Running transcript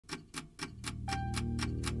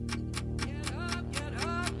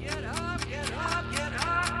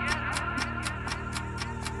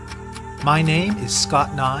My name is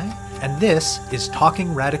Scott Neigh, and this is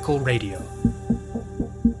Talking Radical Radio.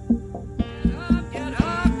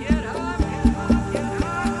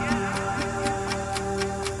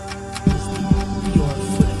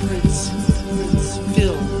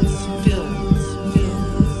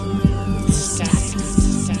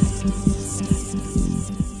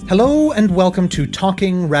 Hello and welcome to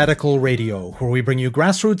Talking Radical Radio, where we bring you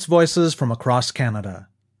grassroots voices from across Canada.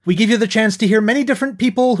 We give you the chance to hear many different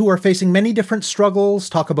people who are facing many different struggles,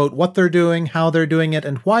 talk about what they're doing, how they're doing it,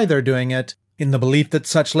 and why they're doing it, in the belief that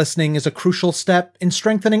such listening is a crucial step in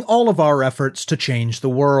strengthening all of our efforts to change the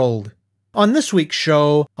world. On this week's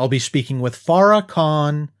show, I'll be speaking with Farrah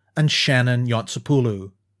Khan and Shannon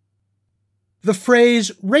Giannitsopoulou. The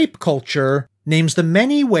phrase rape culture names the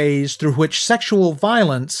many ways through which sexual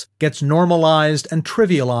violence gets normalized and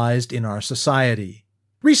trivialized in our society.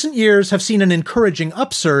 Recent years have seen an encouraging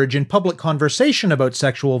upsurge in public conversation about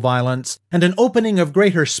sexual violence and an opening of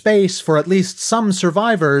greater space for at least some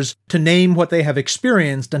survivors to name what they have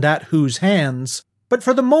experienced and at whose hands. But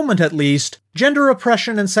for the moment at least, gender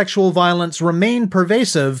oppression and sexual violence remain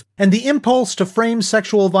pervasive, and the impulse to frame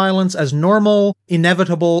sexual violence as normal,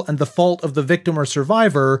 inevitable, and the fault of the victim or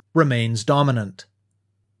survivor remains dominant.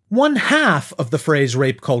 One half of the phrase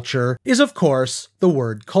rape culture is, of course, the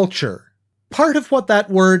word culture. Part of what that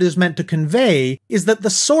word is meant to convey is that the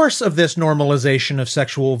source of this normalization of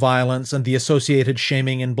sexual violence and the associated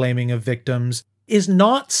shaming and blaming of victims is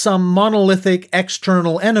not some monolithic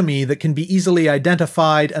external enemy that can be easily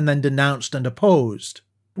identified and then denounced and opposed.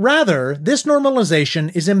 Rather, this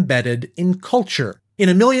normalization is embedded in culture, in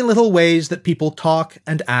a million little ways that people talk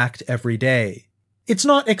and act every day. It's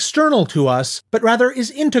not external to us, but rather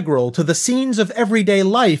is integral to the scenes of everyday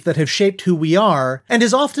life that have shaped who we are, and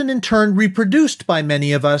is often in turn reproduced by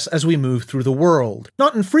many of us as we move through the world,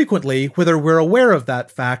 not infrequently whether we're aware of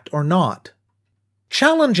that fact or not.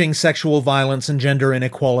 Challenging sexual violence and gender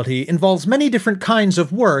inequality involves many different kinds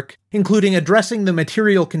of work, including addressing the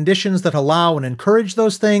material conditions that allow and encourage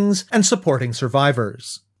those things, and supporting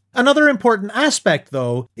survivors. Another important aspect,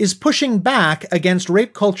 though, is pushing back against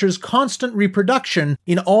rape culture's constant reproduction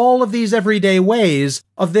in all of these everyday ways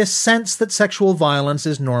of this sense that sexual violence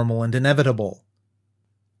is normal and inevitable.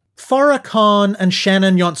 Farrah Khan and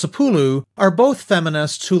Shannon Giannitsopoulou are both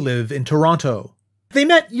feminists who live in Toronto. They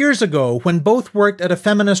met years ago when both worked at a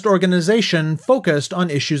feminist organization focused on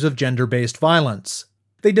issues of gender-based violence.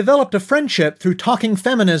 They developed a friendship through talking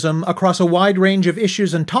feminism across a wide range of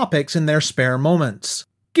issues and topics in their spare moments.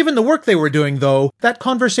 Given the work they were doing, though, that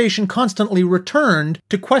conversation constantly returned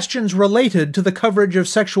to questions related to the coverage of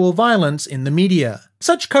sexual violence in the media.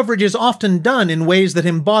 Such coverage is often done in ways that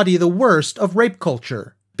embody the worst of rape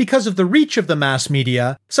culture. Because of the reach of the mass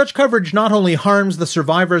media, such coverage not only harms the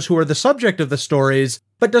survivors who are the subject of the stories,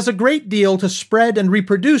 but does a great deal to spread and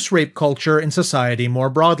reproduce rape culture in society more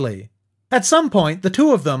broadly. At some point, the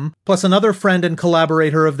two of them, plus another friend and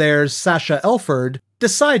collaborator of theirs, Sasha Elford,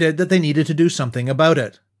 decided that they needed to do something about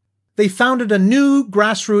it. They founded a new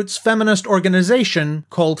grassroots feminist organization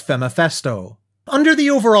called Femifesto. Under the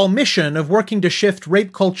overall mission of working to shift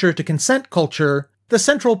rape culture to consent culture, the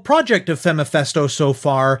central project of Femifesto so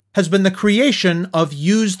far has been the creation of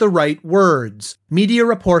Use the Right Words, media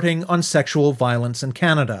reporting on sexual violence in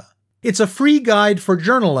Canada. It's a free guide for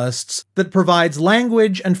journalists that provides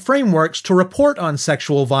language and frameworks to report on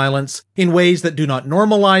sexual violence in ways that do not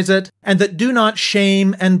normalize it and that do not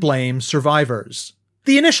shame and blame survivors.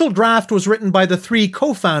 The initial draft was written by the three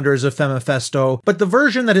co-founders of Femifesto, but the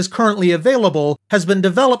version that is currently available has been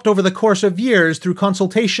developed over the course of years through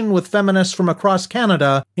consultation with feminists from across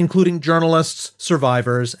Canada, including journalists,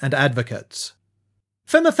 survivors, and advocates.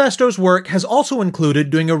 Femifesto's work has also included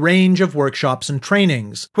doing a range of workshops and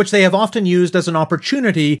trainings, which they have often used as an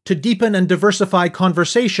opportunity to deepen and diversify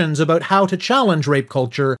conversations about how to challenge rape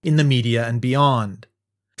culture in the media and beyond.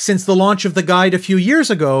 Since the launch of the guide a few years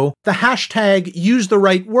ago, the hashtag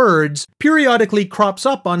 #UseTheRightWords periodically crops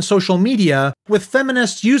up on social media, with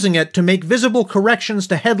feminists using it to make visible corrections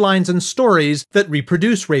to headlines and stories that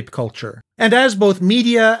reproduce rape culture. And as both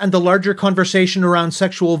media and the larger conversation around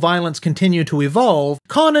sexual violence continue to evolve,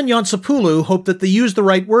 Khan and Giannitsopoulou hope that the Use the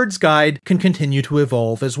Right Words guide can continue to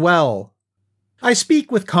evolve as well. I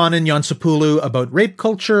speak with Khan and Giannitsopoulou about rape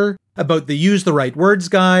culture, about the Use the Right Words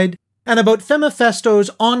guide, and about Femifesto's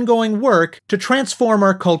ongoing work to transform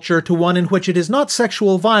our culture to one in which it is not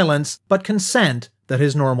sexual violence, but consent that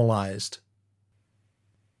is normalized.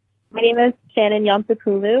 My name is Shannon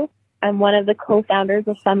Giannitsopoulou. I'm one of the co-founders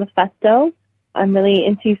of Femifesto. I'm really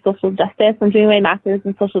into social justice. I'm doing my master's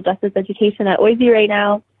in social justice education at OISE right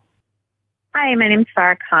now. Hi, my name is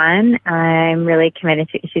Farrah. I'm really committed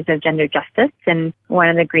to issues of gender justice, and one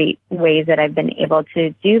of the great ways that I've been able to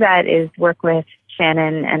do that is work with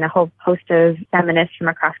Shannon and a whole host of feminists from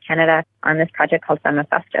across Canada on this project called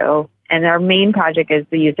Femifesto. And our main project is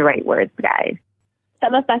the Use the Right Words Guide.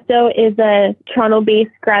 Femifesto is a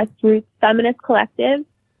Toronto-based grassroots feminist collective,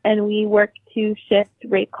 and we work to shift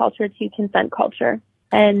rape culture to consent culture.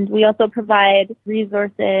 And we also provide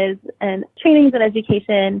resources and trainings and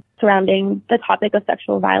education surrounding the topic of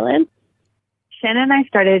sexual violence. Shannon and I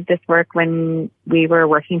started this work when we were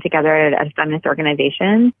working together at a feminist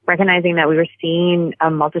organization, recognizing that we were seeing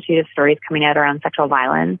a multitude of stories coming out around sexual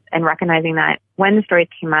violence, and recognizing that when the stories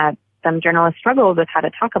came up, some journalists struggled with how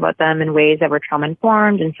to talk about them in ways that were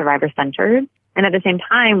trauma-informed and survivor-centered. And at the same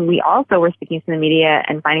time, we also were speaking to the media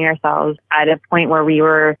and finding ourselves at a point where we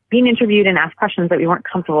were being interviewed and asked questions that we weren't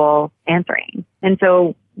comfortable answering. And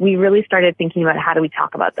so we really started thinking about, how do we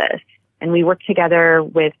talk about this? And we worked together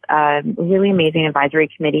with a really amazing advisory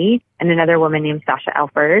committee and another woman named Sasha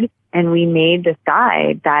Elford. And we made this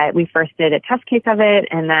guide that we first did a test case of it,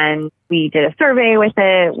 and then we did a survey with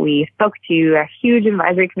it. We spoke to a huge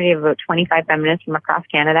advisory committee of about 25 feminists from across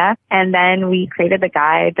Canada. And then we created the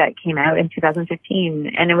guide that came out in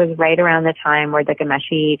 2015. And it was right around the time where the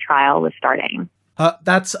Ghomeshi trial was starting.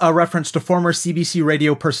 That's a reference to former CBC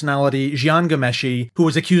radio personality Jian Ghomeshi, who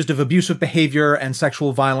was accused of abusive behavior and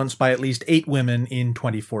sexual violence by at least 8 women in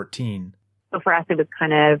 2014. So for us, it was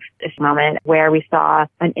kind of this moment where we saw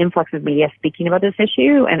an influx of media speaking about this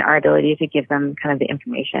issue and our ability to give them kind of the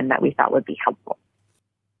information that we thought would be helpful.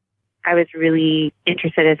 I was really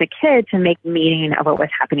interested as a kid to make meaning of what was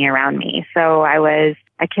happening around me. So I was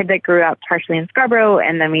a kid that grew up partially in Scarborough,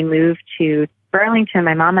 and then we moved to Burlington,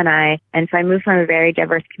 my mom and I. And so I moved from a very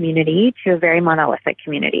diverse community to a very monolithic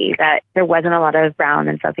community, that there wasn't a lot of Brown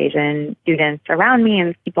and South Asian students around me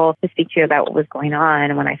and people to speak to about what was going on.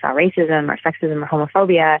 And when I saw racism or sexism or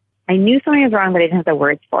homophobia, I knew something was wrong, but I didn't have the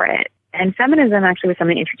words for it. And feminism actually was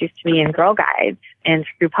something introduced to me in Girl Guides and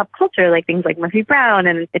through pop culture, like things like Murphy Brown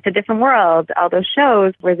and It's a Different World, all those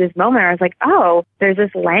shows, where this moment where I was like, oh, there's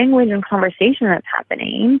this language and conversation that's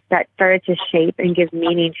happening that started to shape and give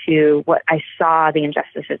meaning to what I saw the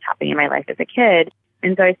injustices happening in my life as a kid.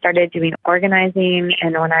 And so I started doing organizing.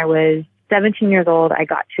 And when I was 17 years old, I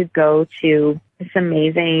got to go to this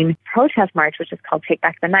amazing protest march, which is called Take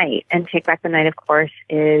Back the Night. And Take Back the Night, of course,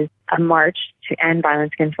 is a march to end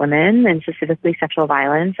violence against women, and specifically sexual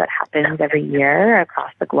violence, that happens every year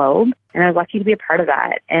across the globe. And I was lucky to be a part of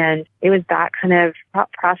that. And it was that kind of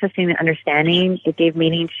processing and understanding. It gave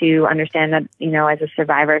meaning to understand that, you know, as a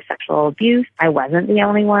survivor of sexual abuse, I wasn't the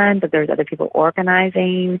only one, but there was other people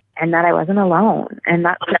organizing, and that I wasn't alone. And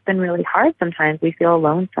that's been really hard sometimes. We feel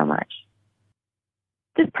alone so much.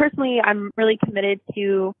 Just personally, I'm really committed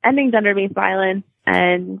to ending gender-based violence,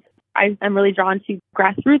 and I'm really drawn to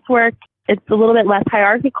grassroots work. It's a little bit less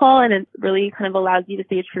hierarchical, and it really kind of allows you to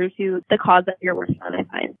stay true to the cause that you're working on, I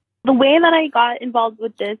find. The way that I got involved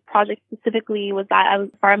with this project specifically was that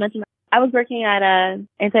Farrah mentioned, I was working at an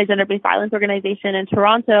anti-gender-based violence organization in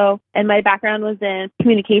Toronto, and my background was in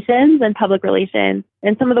communications and public relations.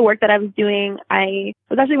 And some of the work that I was doing, I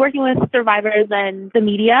was actually working with survivors and the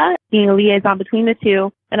media, being a liaison between the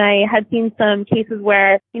two. And I had seen some cases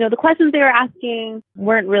where, you know, the questions they were asking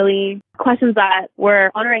weren't really questions that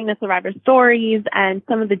were honoring the survivor's stories, and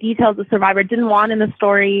some of the details the survivor didn't want in the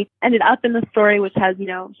story ended up in the story, which has, you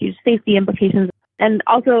know, huge safety implications. And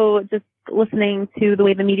also just listening to the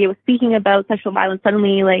way the media was speaking about sexual violence,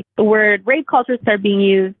 suddenly like the word rape culture started being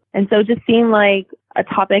used. And so it just seemed like a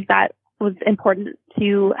topic that was important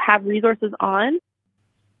to have resources on.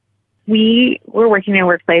 We were working in a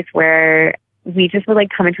workplace where we just would like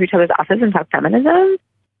come into each other's office and talk feminism.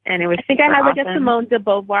 And it was, I think I had like a Simone de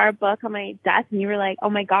Beauvoir book on my desk, and you were like,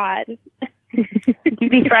 oh my God,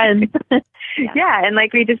 be friends. Yeah. And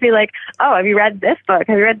like, we'd just be like, oh, have you read this book?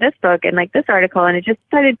 Have you read this book? And like this article. And it just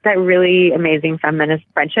started that really amazing feminist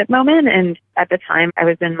friendship moment. And at the time I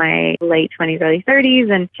was in my late 20s, early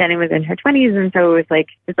 30s, and Shannon was in her 20s. And so it was like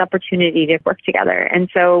this opportunity to work together. And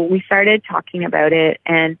so we started talking about it.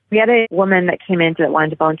 And we had a woman that came in that wanted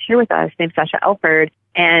to volunteer with us named Sasha Elford.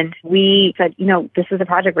 And we said, you know, this is a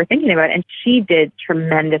project we're thinking about. And she did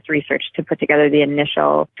tremendous research to put together the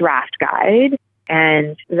initial draft guide.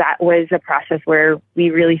 And that was a process where we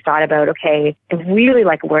really thought about, okay, if we really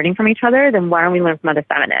like learning from each other, then why don't we learn from other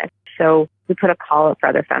feminists? So we put a call out for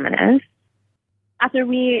other feminists. After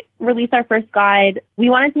we released our first guide, we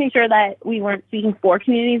wanted to make sure that we weren't speaking for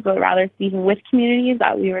communities, but rather speaking with communities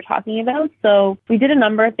that we were talking about. So we did a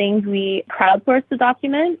number of things. We crowdsourced the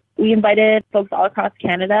document. We invited folks all across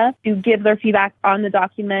Canada to give their feedback on the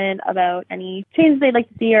document about any changes they'd like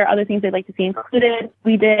to see or other things they'd like to see included.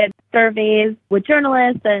 We did surveys with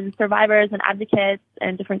journalists and survivors and advocates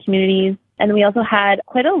and different communities. And we also had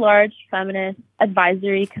quite a large feminist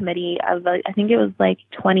advisory committee of, I think it was like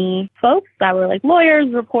 20 folks that were like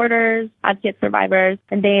lawyers, reporters, advocates, survivors.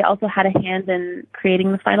 And they also had a hand in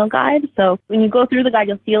creating the final guide. So when you go through the guide,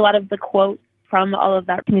 you'll see a lot of the quotes from all of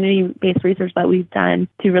that community-based research that we've done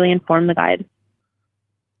to really inform the guide.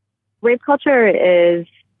 Rape culture is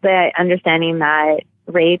the understanding that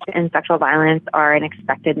rape and sexual violence are an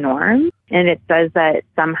expected norm. And it says that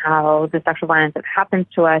somehow the sexual violence that happens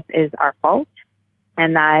to us is our fault,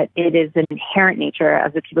 and that it is an inherent nature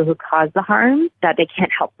of the people who cause the harm that they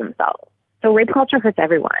can't help themselves. So rape culture hurts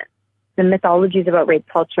everyone. The mythologies about rape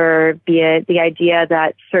culture, be it the idea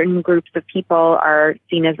that certain groups of people are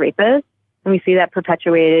seen as rapists, and we see that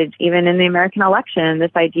perpetuated even in the American election, this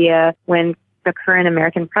idea when the current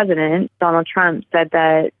American president, Donald Trump, said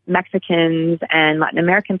that Mexicans and Latin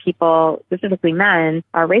American people, specifically men,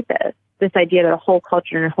 are rapists. This idea that a whole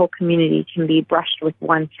culture and a whole community can be brushed with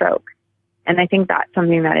one stroke. And I think that's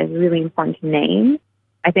something that is really important to name.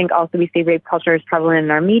 I think also we see rape culture is prevalent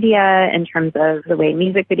in our media in terms of the way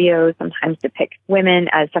music videos sometimes depict women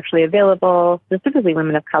as sexually available, specifically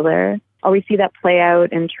women of color. Or we see that play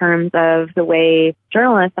out in terms of the way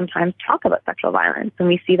journalists sometimes talk about sexual violence. And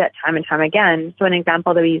we see that time and time again. So an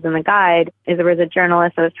example that we use in the guide is there was a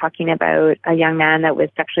journalist that was talking about a young man that was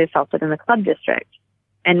sexually assaulted in the club district.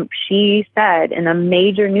 And she said in a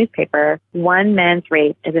major newspaper, one man's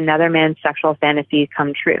rape is another man's sexual fantasy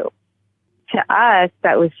come true. To us,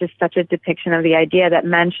 that was just such a depiction of the idea that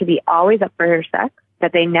men should be always up for sex,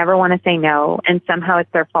 that they never want to say no, and somehow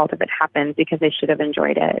it's their fault if it happens because they should have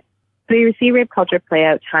enjoyed it. So you see rape culture play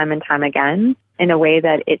out time and time again in a way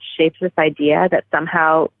that it shapes this idea that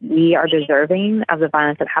somehow we are deserving of the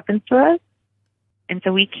violence that happens to us. And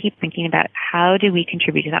so we keep thinking about how do we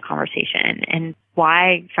contribute to that conversation, and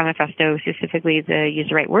why Femifesto, specifically the Use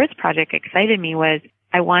the Right Words project, excited me was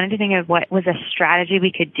I wanted to think of what was a strategy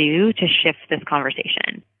we could do to shift this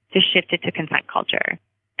conversation, to shift it to consent culture.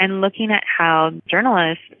 And looking at how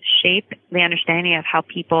journalists shape the understanding of how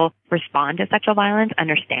people respond to sexual violence,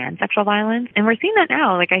 understand sexual violence. And we're seeing that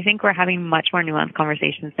now. Like, I think we're having much more nuanced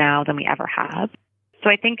conversations now than we ever have. So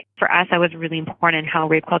I think for us, that was really important how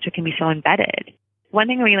rape culture can be so embedded. One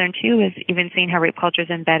thing we learned too is even seeing how rape culture is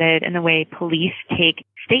embedded in the way police take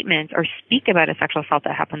statements or speak about a sexual assault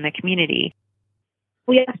that happened in the community.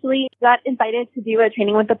 We actually got invited to do a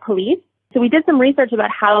training with the police. So we did some research about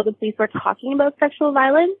how the police were talking about sexual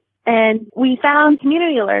violence, and we found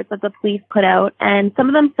community alerts that the police put out. And some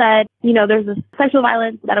of them said, you know, there's a sexual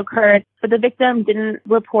violence that occurred, but the victim didn't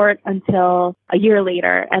report until a year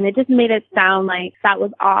later. And it just made it sound like that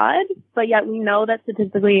was odd. But yet we know that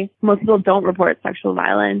statistically, most people don't report sexual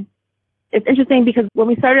violence. It's interesting because when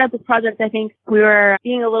we started out this project, I think we were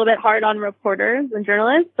being a little bit hard on reporters and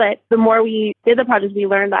journalists, but the more we did the project, we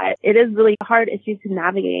learned that it is really a hard issue to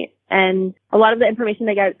navigate. And a lot of the information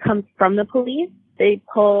they get comes from the police. They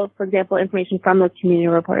pull, for example, information from those community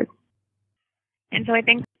reports. And so I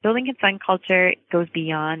think building consent culture goes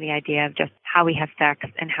beyond the idea of just how we have sex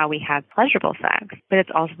and how we have pleasurable sex, but it's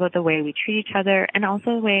also about the way we treat each other and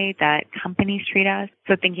also the way that companies treat us.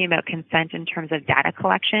 So thinking about consent in terms of data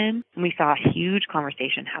collection, we saw a huge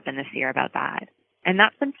conversation happen this year about that. And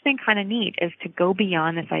that's been something kind of neat, is to go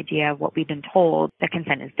beyond this idea of what we've been told, that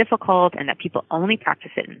consent is difficult and that people only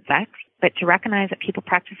practice it in sex, but to recognize that people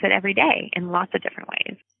practice it every day in lots of different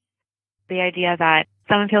ways. The idea that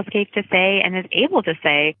someone feels safe to say and is able to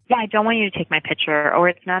say, yeah, I don't want you to take my picture, or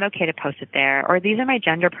it's not okay to post it there, or these are my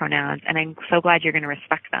gender pronouns and I'm so glad you're going to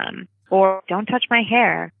respect them, or don't touch my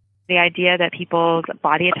hair. The idea that people's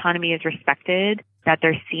body autonomy is respected, that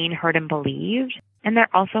they're seen, heard, and believed, and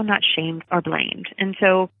they're also not shamed or blamed. And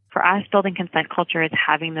so for us, building consent culture is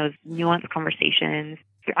having those nuanced conversations.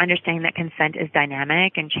 You're understanding that consent is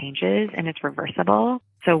dynamic and changes and it's reversible.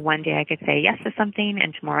 So one day I could say yes to something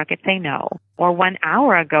and tomorrow I could say no. Or 1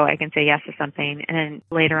 hour ago I can say yes to something and then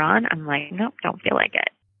later on I'm like, nope, don't feel like it.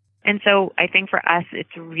 And so I think for us,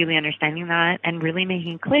 it's really understanding that and really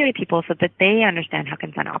making clear to people so that they understand how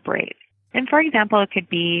consent operates. And for example, it could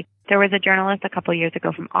be, there was a journalist a couple of years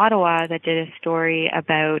ago from Ottawa that did a story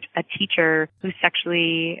about a teacher who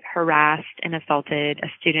sexually harassed and assaulted a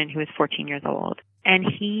student who was 14 years old. And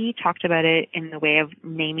he talked about it in the way of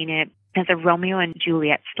naming it as a Romeo and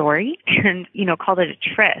Juliet story and, called it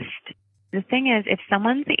a tryst. The thing is, if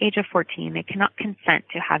someone's the age of 14, they cannot consent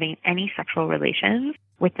to having any sexual relations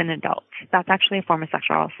with an adult. That's actually a form of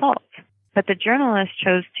sexual assault. But the journalist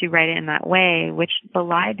chose to write it in that way, which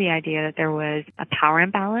belied the idea that there was a power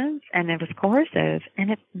imbalance and it was coercive,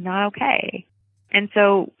 and it's not okay. And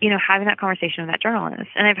so, having that conversation with that journalist,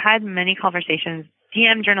 and I've had many conversations,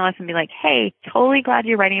 DM journalists and be like, hey, totally glad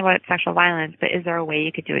you're writing about sexual violence, but is there a way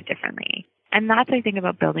you could do it differently? And that's what I think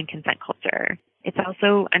about building consent culture. It's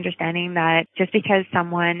also understanding that just because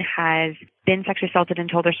someone has been sexually assaulted and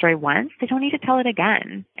told their story once, they don't need to tell it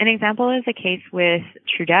again. An example is the case with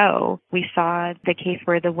Trudeau. We saw the case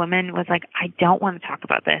where the woman was like, I don't want to talk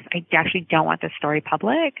about this. I actually don't want this story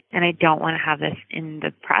public, and I don't want to have this in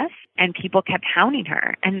the press. And people kept hounding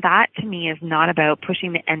her. And that, to me, is not about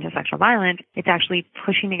pushing the end of sexual violence. It's actually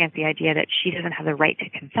pushing against the idea that she doesn't have the right to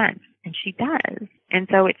consent. And she does. And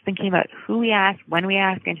so it's thinking about who we ask, when we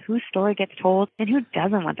ask, and whose story gets told, and who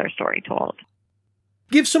doesn't want their story told.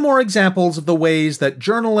 Give some more examples of the ways that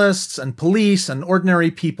journalists and police and ordinary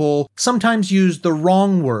people sometimes use the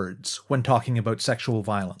wrong words when talking about sexual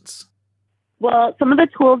violence. Well, some of the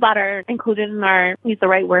tools that are included in our Use the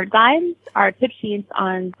Right Word guides are tip sheets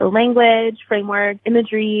on the language, framework,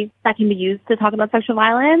 imagery that can be used to talk about sexual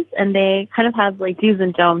violence. And they kind of have like do's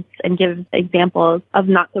and don'ts and give examples of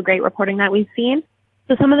not so great reporting that we've seen.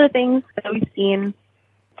 So some of the things that we've seen,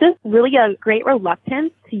 just really a great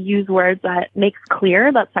reluctance to use words that makes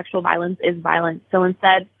clear that sexual violence is violence. So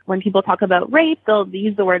instead, when people talk about rape, they'll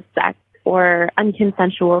use the word sex or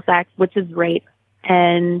unconsensual sex, which is rape,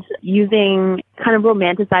 and using kind of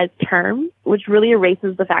romanticized terms, which really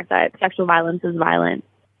erases the fact that sexual violence is violence.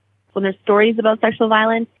 When there's stories about sexual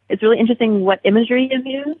violence, it's really interesting what imagery is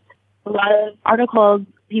used. A lot of articles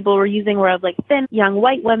people were using were of like thin young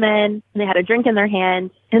white women, and they had a drink in their hand.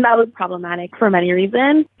 And that was problematic for many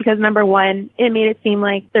reasons, because number one, it made it seem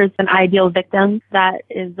like there's an ideal victim that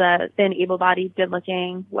is a thin, able-bodied,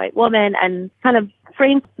 good-looking white woman, and kind of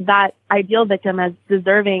frames that ideal victim as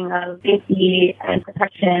deserving of safety and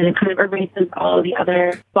protection, and kind of erases all of the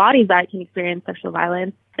other bodies that can experience sexual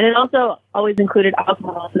violence. And it also always included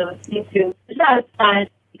alcohol, so it seems to suggest that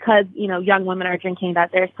because, young women are drinking,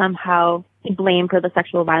 that they're somehow to blame for the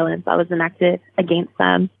sexual violence that was enacted against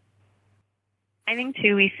them. I think,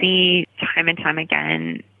 too, we see time and time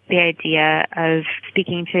again the idea of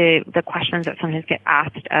speaking to the questions that sometimes get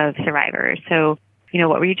asked of survivors. So,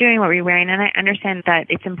 what were you doing? What were you wearing? And I understand that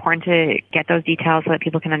it's important to get those details so that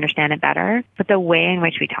people can understand it better. But the way in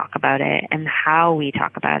which we talk about it and how we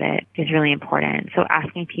talk about it is really important. So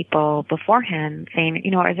asking people beforehand, saying,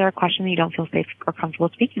 is there a question that you don't feel safe or comfortable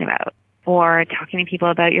speaking about? Or talking to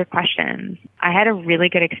people about your questions. I had a really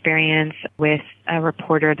good experience with a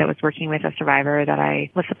reporter that was working with a survivor that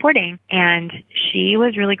I was supporting, and she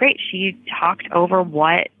was really great. She talked over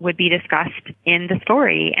what would be discussed in the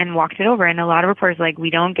story and walked it over. And a lot of reporters are like,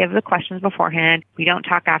 we don't give the questions beforehand, we don't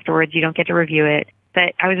talk afterwards, you don't get to review it.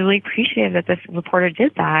 But I was really appreciative that this reporter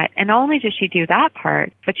did that. And not only did she do that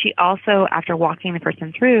part, but she also, after walking the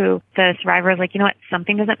person through, the survivor was like,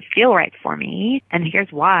 something doesn't feel right for me, and here's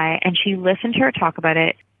why. And she listened to her talk about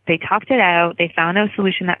it. They talked it out. They found a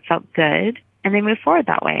solution that felt good, and they moved forward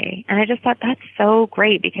that way. And I just thought that's so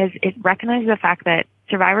great, because it recognizes the fact that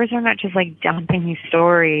survivors are not just like dumping these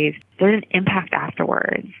stories. There's an impact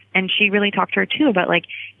afterwards. And she really talked to her too about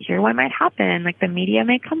here's what might happen. The media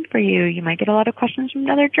may come for you. You might get a lot of questions from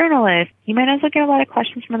other journalists. You might also get a lot of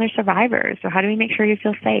questions from other survivors. So how do we make sure you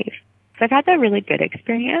feel safe? So I've had that really good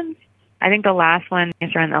experience. I think the last one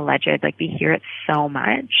is around alleged. We hear it so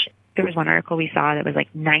much. There was one article we saw that was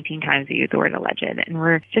 19 times they used the word alleged. And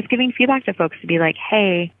we're just giving feedback to folks to be like,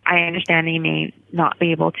 hey, I understand that you may not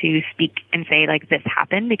be able to speak and say this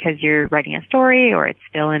happened because you're writing a story or it's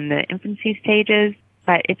still in the infancy stages.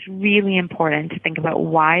 But it's really important to think about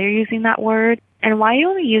why you're using that word and why you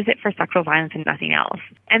only use it for sexual violence and nothing else.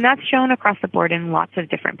 And that's shown across the board in lots of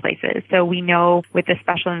different places. So we know with the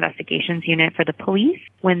Special Investigations Unit for the police,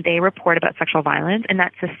 when they report about sexual violence, and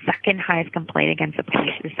that's the second highest complaint against the police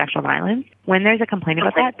is sexual violence, when there's a complaint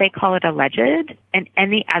about that, they call it alleged. And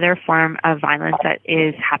any other form of violence that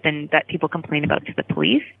is happened that people complain about to the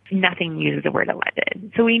police, nothing uses the word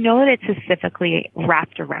alleged. So we know that it's specifically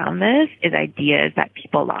wrapped around this is ideas that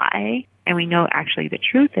people lie. And we know actually the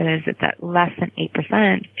truth is that less than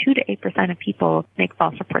 8%, 2 to 8% of people make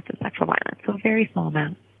false reports of sexual violence. So a very small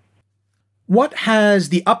amount. What has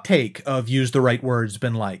the uptake of Use the Right Words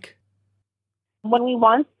been like? When we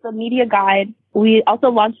launched the media guide, we also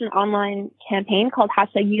launched an online campaign called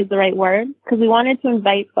 #UseTheRightWord, because we wanted to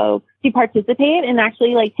invite folks to participate in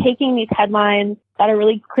actually taking these headlines that are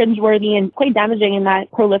really cringeworthy and quite damaging and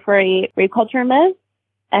that proliferate rape culture myths,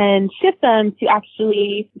 and shift them to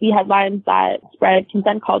actually be headlines that spread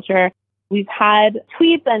consent culture. We've had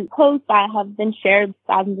tweets and posts that have been shared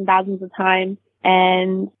thousands and thousands of times,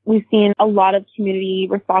 and we've seen a lot of community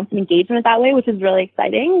response and engagement that way, which is really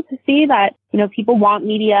exciting to see that, people want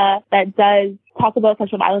media that does talk about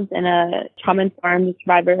sexual violence in a trauma-informed,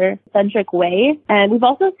 survivor-centric way. And we've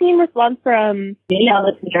also seen response from media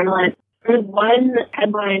outlets and journalists. There was one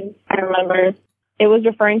headline I remember. It was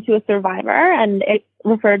referring to a survivor, and it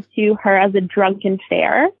referred to her as a drunken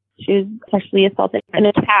fare. She was sexually assaulted in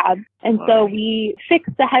a cab. And so we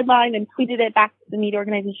fixed the headline and tweeted it back to the media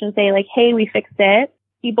organization and say, hey, we fixed it.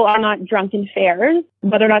 People are not drunken fares.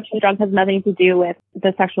 Whether or not she's drunk has nothing to do with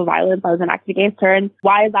the sexual violence that was enacted against her. And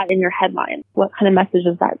why is that in your headline? What kind of message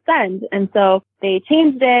does that send? And so they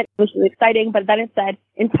changed it, which was exciting, but then it said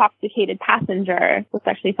intoxicated passenger was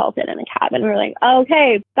sexually assaulted in a cab. And we were like,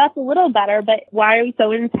 okay, that's a little better, but why are we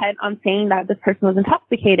so intent on saying that this person was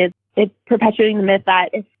intoxicated? It's perpetuating the myth that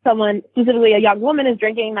if someone, specifically a young woman, is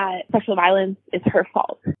drinking, that sexual violence is her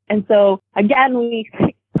fault. And so again, we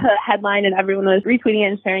the headline and everyone was retweeting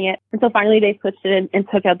it and sharing it. And so finally they switched it and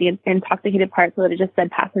took out the intoxicated part so that it just said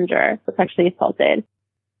passenger was sexually assaulted.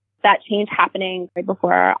 That change happening right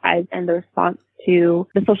before our eyes and the response to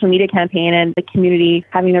the social media campaign and the community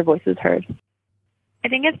having their voices heard. I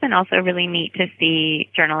think it's been also really neat to see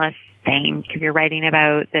journalists saying, if you're writing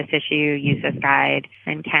about this issue, use this guide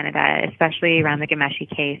in Canada, especially around the Ghomeshi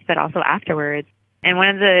case, but also afterwards. And one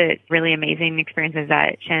of the really amazing experiences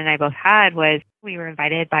that Shannon and I both had was we were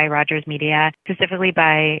invited by Rogers Media, specifically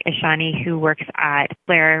by Ishani, who works at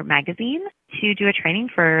Flare magazine, to do a training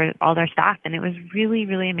for all their staff. And it was really,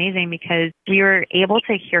 really amazing because we were able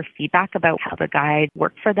to hear feedback about how the guide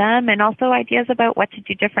worked for them and also ideas about what to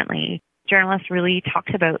do differently. Journalists really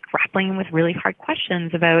talked about grappling with really hard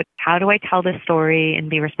questions about how do I tell this story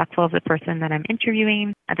and be respectful of the person that I'm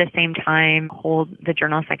interviewing, at the same time hold the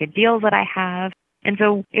journalistic ideals that I have. And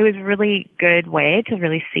so it was a really good way to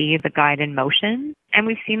really see the guide in motion. And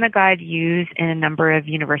we've seen the guide used in a number of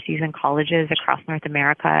universities and colleges across North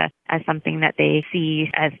America as something that they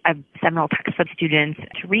see as a seminal text for students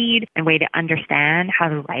to read and a way to understand how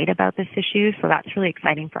to write about this issue. So that's really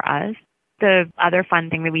exciting for us. The other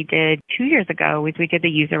fun thing that we did 2 years ago was we did the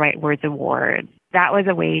Use the Right Words Award. That was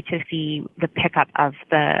a way to see the pickup of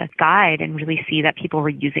the guide and really see that people were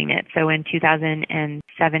using it. So in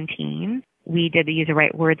 2017, we did the Use the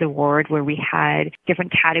Right Words Award where we had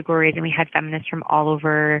different categories and we had feminists from all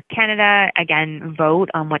over Canada, again, vote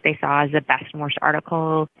on what they saw as the best and worst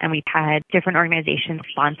article. And we had different organizations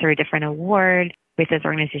sponsor a different award with this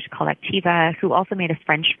organization called Activa, who also made a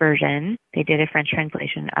French version. They did a French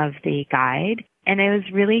translation of the guide. And it was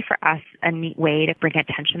really, for us, a neat way to bring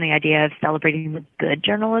attention to the idea of celebrating the good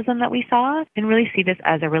journalism that we saw and really see this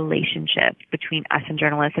as a relationship between us and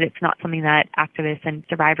journalists, that it's not something that activists and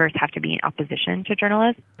survivors have to be in opposition to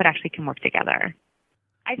journalists, but actually can work together.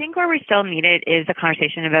 I think where we still need it is a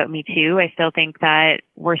conversation about Me Too. I still think that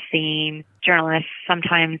we're seeing journalists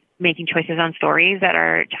sometimes making choices on stories that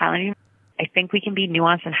are challenging. I think we can be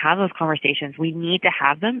nuanced and have those conversations. We need to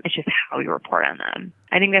have them. It's just how we report on them.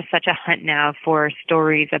 I think there's such a hunt now for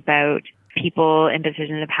stories about people in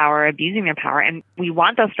positions of power abusing their power. And we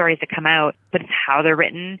want those stories to come out, but it's how they're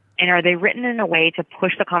written. And are they written in a way to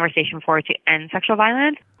push the conversation forward to end sexual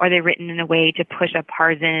violence? Or are they written in a way to push a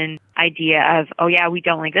partisan idea of, oh yeah, we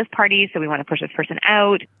don't like this party, so we want to push this person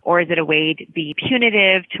out? Or is it a way to be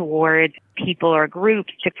punitive towards people or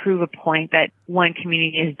groups to prove a point that one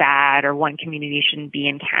community is bad or one community shouldn't be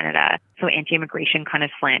in Canada? So anti-immigration kind of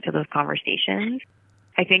slant to those conversations.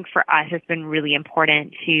 I think for us, it's been really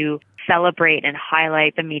important to celebrate and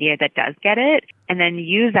highlight the media that does get it, and then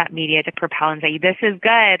use that media to propel and say, this is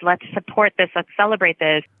good, let's support this, let's celebrate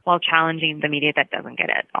this, while challenging the media that doesn't get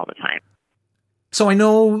it all the time. So I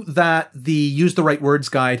know that the Use the Right Words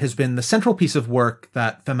guide has been the central piece of work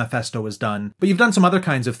that Femifesto has done, but you've done some other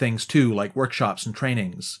kinds of things too, like workshops and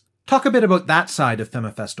trainings. Talk a bit about that side of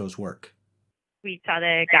Femifesto's work. We saw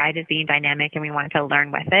the guide as being dynamic and we wanted to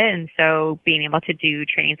learn with it. And so being able to do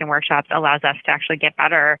trainings and workshops allows us to actually get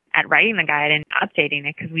better at writing the guide and updating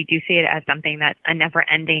it, because we do see it as something that's a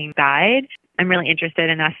never-ending guide. I'm really interested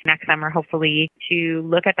in us next summer, hopefully, to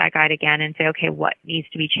look at that guide again and say, okay, what needs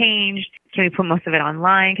to be changed? Can we put most of it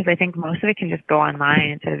online? Because I think most of it can just go online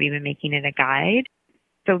instead of even making it a guide.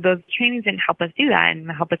 So those trainings didn't help us do that and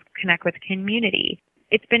help us connect with the community.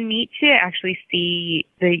 It's been neat to actually see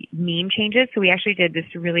the meme changes. So we actually did this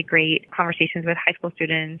really great conversations with high school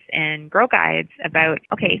students and Girl Guides about,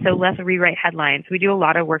 okay, so let's rewrite headlines. We do a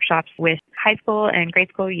lot of workshops with high school and grade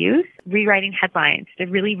school youth, rewriting headlines to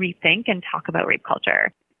really rethink and talk about rape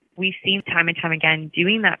culture. We've seen time and time again,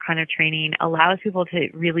 doing that kind of training allows people to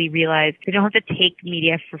really realize they don't have to take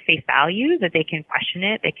media for face value, that they can question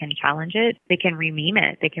it, they can challenge it, they can rememe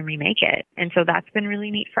it, they can remake it. And so that's been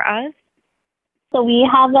really neat for us. So we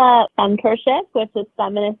have a mentorship, which is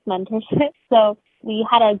feminist mentorship. So we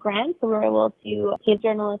had a grant, so we were able to pay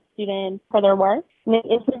journalist students for their work. And we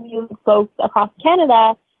interviewed folks across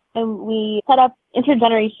Canada, and we set up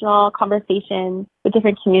intergenerational conversations with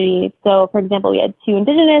different communities. So, for example, we had 2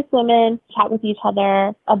 Indigenous women chat with each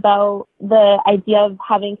other about the idea of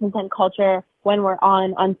having consent culture when we're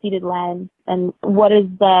on unceded land, and what is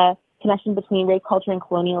the connection between rape culture and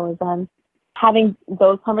colonialism. Having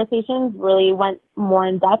those conversations really went more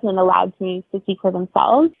in depth and allowed communities to speak for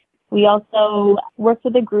themselves. We also worked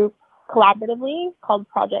with a group collaboratively called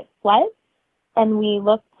Project Flood, and we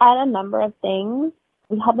looked at a number of things.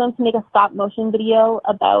 We helped them to make a stop motion video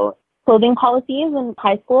about clothing policies in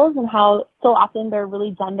high schools and how so often they're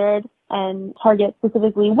really gendered and target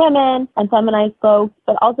specifically women and feminized folks,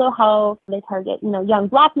 but also how they target, young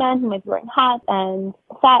Black men who might be wearing hats, and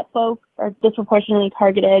fat folks are disproportionately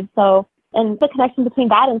targeted. So, and the connection between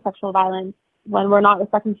that and sexual violence when we're not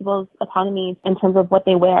respecting people's autonomy in terms of what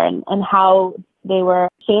they wear and how they were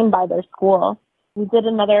shamed by their school. We did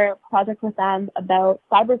another project with them about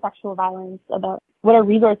cybersexual violence, about what are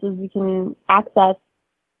resources we can access.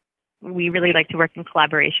 We really like to work in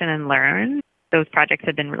collaboration and learn. Those projects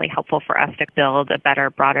have been really helpful for us to build a better,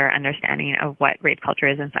 broader understanding of what rape culture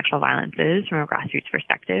is and sexual violence is from a grassroots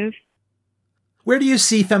perspective. Where do you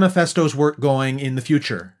see Femifesto's work going in the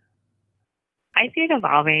future? I see it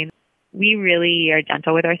evolving. We really are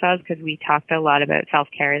gentle with ourselves because we talked a lot about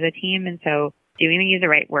self-care as a team. And so doing the Use the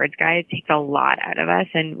Right Words guide takes a lot out of us.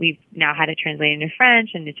 And we've now had it translated into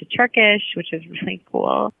French and into Turkish, which is really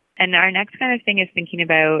cool. And our next kind of thing is thinking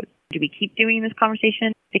about, do we keep doing this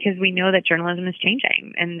conversation? Because we know that journalism is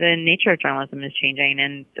changing and the nature of journalism is changing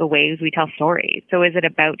and the ways we tell stories. So is it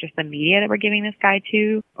about just the media that we're giving this guide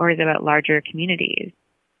to, or is it about larger communities?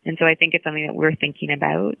 And so I think it's something that we're thinking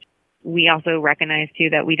about. We also recognize, too,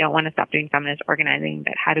 that we don't want to stop doing feminist organizing,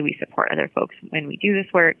 but how do we support other folks when we do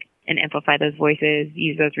this work and amplify those voices,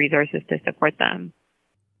 use those resources to support them?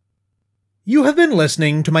 You have been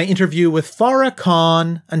listening to my interview with Farrah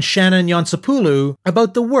Khan and Shannon Giannitsopoulou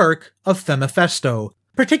about the work of Femifesto,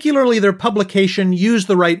 particularly their publication Use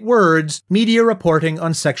the Right Words, Media Reporting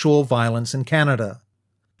on Sexual Violence in Canada.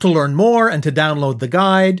 To learn more and to download the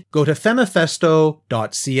guide, go to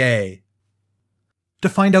femifesto.ca. To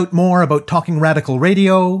find out more about Talking Radical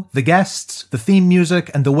Radio, the guests, the theme music,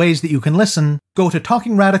 and the ways that you can listen, go to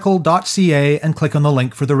talkingradical.ca and click on the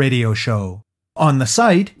link for the radio show. On the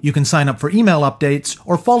site, you can sign up for email updates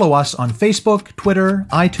or follow us on Facebook, Twitter,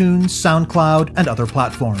 iTunes, SoundCloud, and other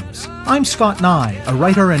platforms. I'm Scott Neigh, a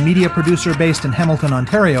writer and media producer based in Hamilton,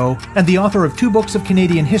 Ontario, and the author of 2 books of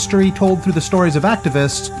Canadian history told through the stories of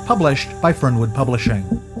activists, published by Fernwood Publishing.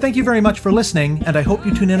 Thank you very much for listening, and I hope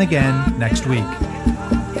you tune in again next week.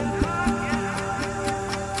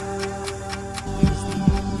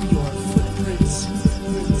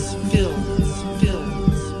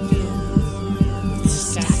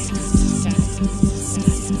 Static.